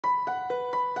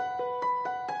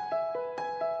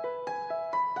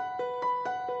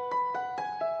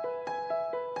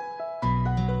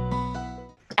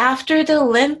after the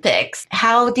Olympics,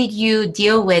 how did you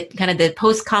deal with kind of the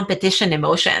post-competition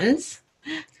emotions?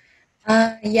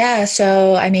 Yeah,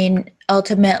 so I mean,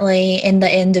 ultimately in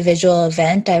the individual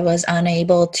event, I was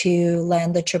unable to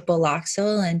land the triple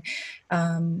axel, and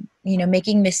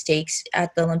making mistakes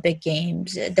at the Olympic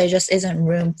Games, there just isn't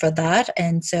room for that.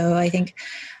 And so I think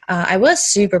I was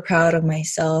super proud of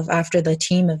myself after the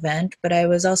team event, but I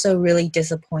was also really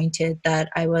disappointed that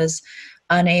I was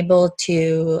unable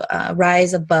to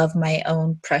rise above my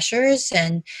own pressures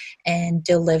and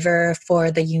deliver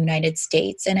for the United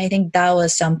States. And I think that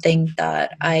was something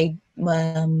that I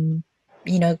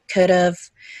could have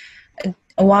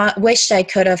wished I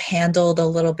could have handled a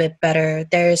little bit better.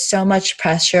 There's so much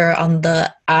pressure on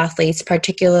the athletes,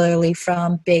 particularly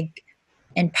from big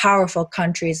and powerful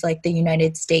countries like the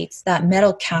United States. That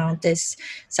medal count is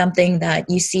something that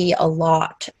you see a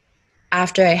lot.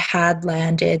 After I had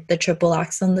landed the triple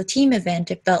axel in the team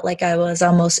event, it felt like I was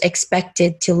almost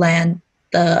expected to land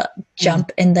the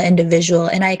jump in the individual,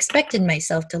 and I expected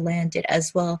myself to land it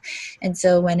as well. And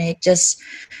so when it just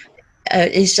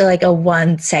it's just like a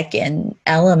 1 second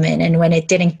element, and when it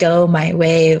didn't go my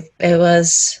way, it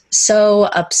was so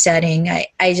upsetting. I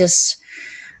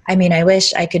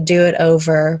wish I could do it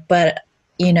over, but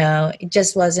it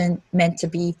just wasn't meant to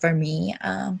be for me.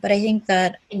 But I think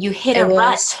that And you hit it a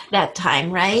rut was, that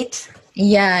time, right?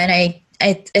 yeah, and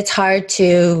it's hard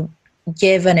to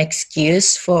give an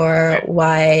excuse for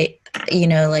why,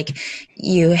 like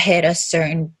you hit a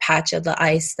certain patch of the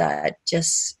ice that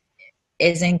just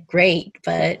isn't great,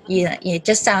 but it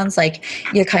just sounds like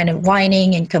you're kind of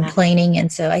whining and complaining.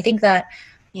 And so I think that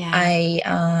Yeah.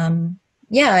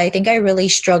 I think I really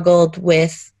struggled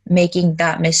with making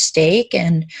that mistake.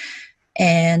 And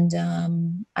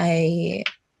I,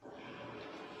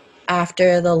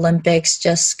 after the Olympics,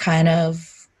 just kind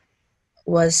of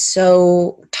was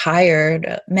so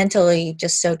tired, mentally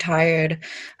just so tired.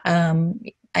 I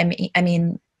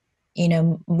mean,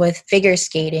 with figure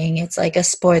skating, it's like a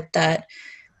sport that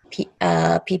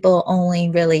people only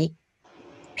really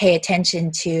pay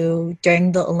attention to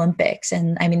during the Olympics.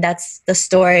 And I mean, that's the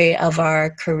story of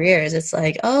our careers. It's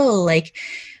like, oh, like,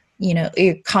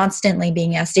 you're constantly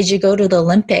being asked, did you go to the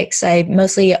Olympics? I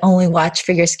mostly only watch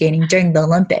figure skating during the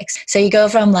Olympics. So you go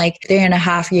from like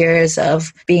 3.5 years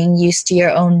of being used to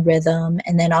your own rhythm,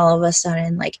 and then all of a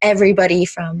sudden, like everybody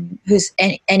from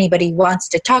anybody wants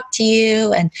to talk to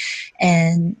you,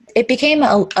 and it became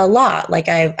a lot. Like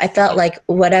I felt like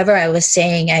whatever I was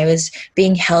saying, I was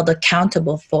being held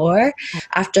accountable for.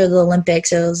 After the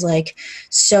Olympics, it was like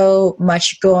so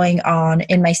much going on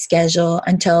in my schedule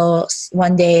until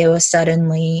one day it was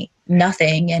suddenly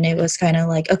nothing. And it was kind of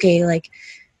like, okay, like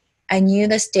I knew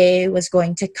this day was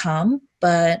going to come,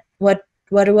 but what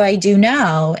do I do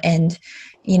now? And,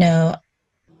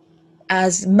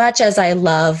 as much as I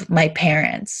love my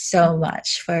parents so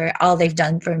much for all they've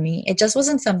done for me, it just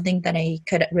wasn't something that I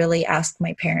could really ask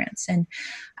my parents. And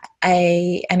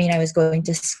I was going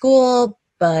to school,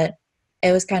 but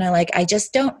it was kind of like, I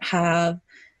just don't have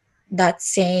that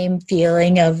same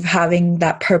feeling of having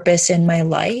that purpose in my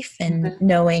life and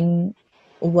knowing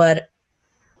what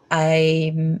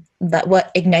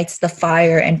what ignites the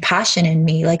fire and passion in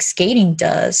me, like skating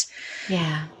does.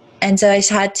 Yeah. And so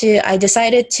I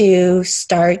decided to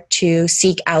start to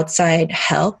seek outside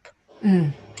help.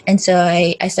 And so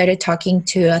I started talking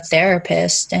to a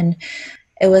therapist, and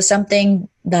it was something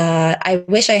that I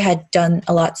wish I had done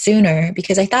a lot sooner,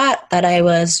 because I thought that I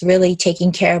was really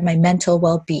taking care of my mental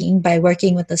well-being by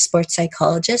working with a sports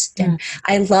psychologist. And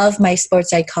I love my sports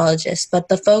psychologist, but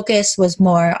the focus was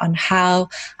more on how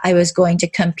I was going to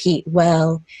compete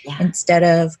well, instead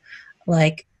of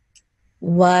like,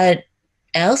 what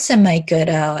else am I good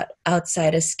at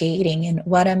outside of skating, and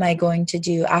what am I going to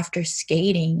do after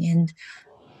skating? And,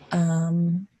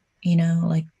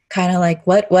 like kind of like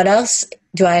what else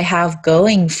do I have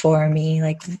going for me?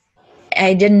 Like,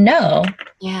 I didn't know.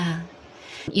 Yeah.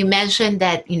 You mentioned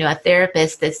that, a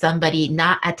therapist is somebody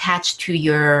not attached to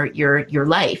your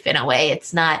life in a way.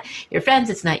 It's not your friends,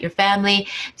 it's not your family.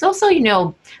 It's also,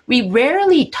 we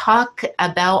rarely talk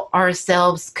about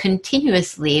ourselves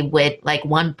continuously with like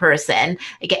one person.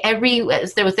 Like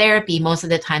so therapy, most of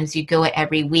the times you go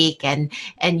every week and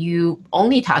you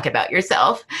only talk about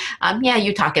yourself. Yeah,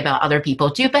 you talk about other people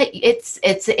too, but it's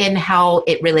in how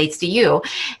it relates to you.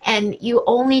 And you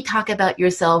only talk about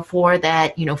yourself for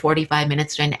that, 45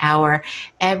 minutes to an hour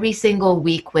every single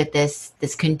week with this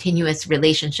continuous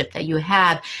relationship that you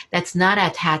have that's not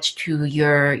attached to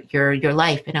your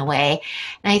life in a way.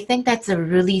 And I think that's a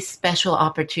really special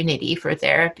opportunity for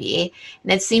therapy.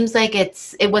 And it seems like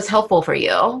it was helpful for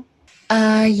you.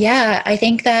 Yeah, I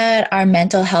think that our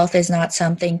mental health is not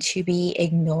something to be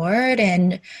ignored.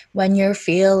 And when you're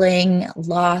feeling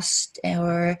lost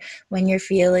or when you're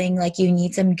feeling like you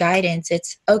need some guidance,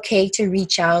 it's okay to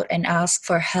reach out and ask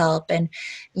for help. And,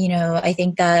 I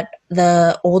think that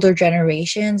the older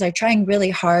generations are trying really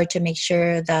hard to make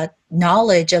sure that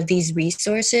knowledge of these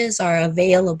resources are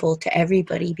available to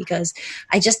everybody, because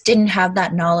I just didn't have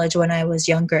that knowledge when I was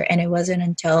younger. And it wasn't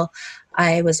until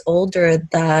I was older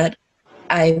that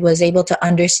I was able to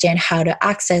understand how to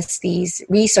access these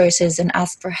resources and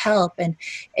ask for help. And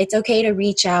it's okay to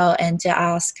reach out and to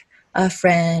ask a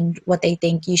friend what they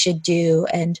think you should do.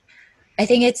 And I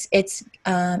think it's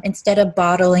instead of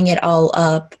bottling it all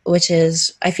up, which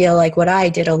is I feel like what I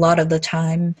did a lot of the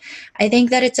time. I think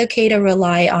that it's okay to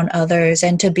rely on others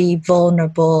and to be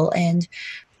vulnerable. And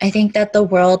I think that the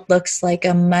world looks like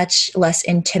a much less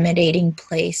intimidating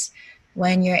place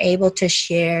when you're able to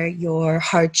share your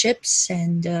hardships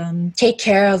and take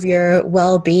care of your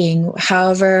well-being,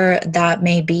 however that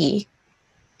may be.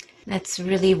 That's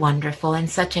really wonderful and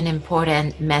such an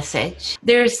important message.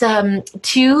 There's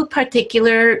two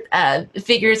particular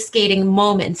figure skating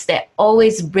moments that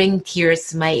always bring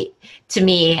tears to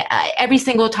me every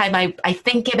single time I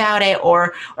think about it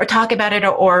or talk about it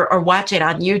or watch it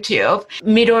on YouTube.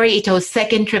 Midori Ito's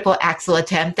second triple axel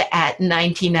attempt at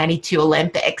 1992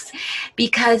 Olympics,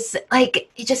 because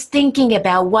just thinking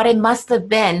about what it must have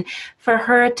been for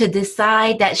her to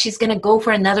decide that she's going to go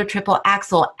for another triple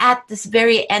axel at this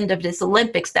very end of this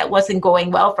Olympics that wasn't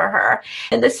going well for her.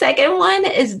 And the second one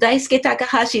is Daisuke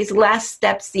Takahashi's last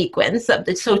step sequence of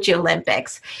the Sochi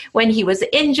Olympics, when he was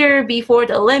injured before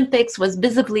the Olympics, was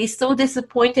visibly so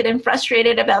disappointed and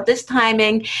frustrated about this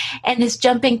timing and his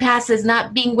jumping passes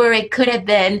not being where it could have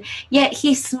been. Yet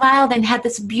he smiled and had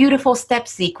this beautiful step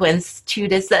sequence to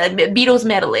this Beatles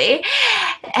medley,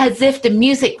 as if the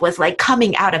music was like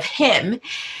coming out of him.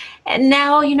 And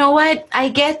now, you know what? I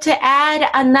get to add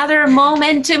another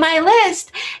moment to my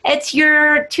list. It's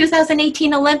your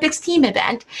 2018 Olympics team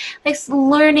event. Like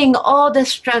learning all the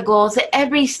struggles,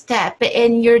 every step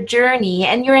in your journey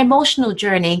and your emotional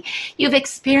journey you've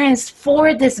experienced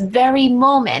for this very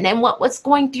moment, and what was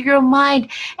going through your mind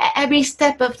at every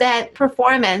step of that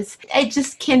performance. I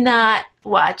just cannot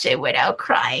watch it without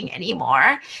crying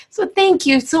anymore. So thank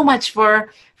you so much for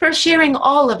sharing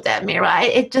all of that, Mirai.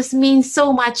 It just means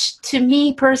so much to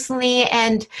me personally,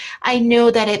 and I know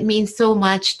that it means so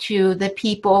much to the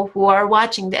people who are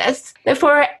watching this. But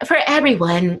for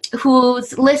everyone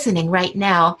who's listening right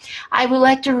now, I would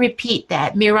like to repeat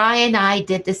that Mirai and I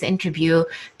did this interview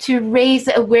to raise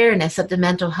awareness of the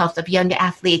mental health of young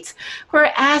athletes who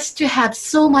are asked to have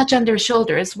so much on their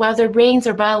shoulders while their brains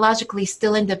are biologically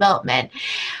still in development,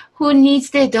 who needs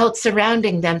the adults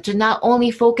surrounding them to not only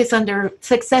focus on their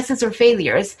successes or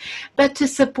failures, but to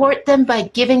support them by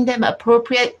giving them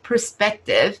appropriate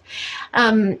perspective,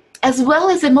 as well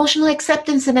as emotional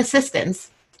acceptance and assistance.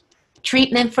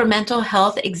 Treatment for mental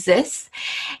health exists,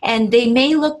 and they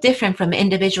may look different from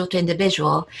individual to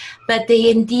individual, but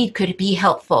they indeed could be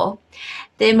helpful.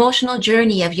 The emotional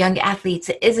journey of young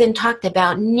athletes isn't talked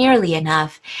about nearly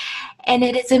enough, and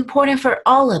it is important for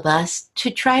all of us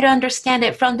to try to understand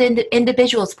it from the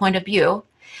individual's point of view.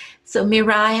 So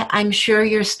Mirai, I'm sure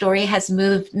your story has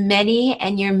moved many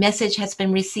and your message has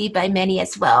been received by many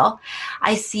as well.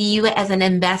 I see you as an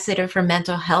ambassador for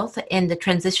mental health in the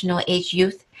transitional age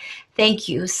youth. Thank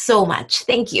you so much.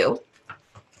 Thank you.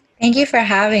 Thank you for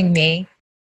having me.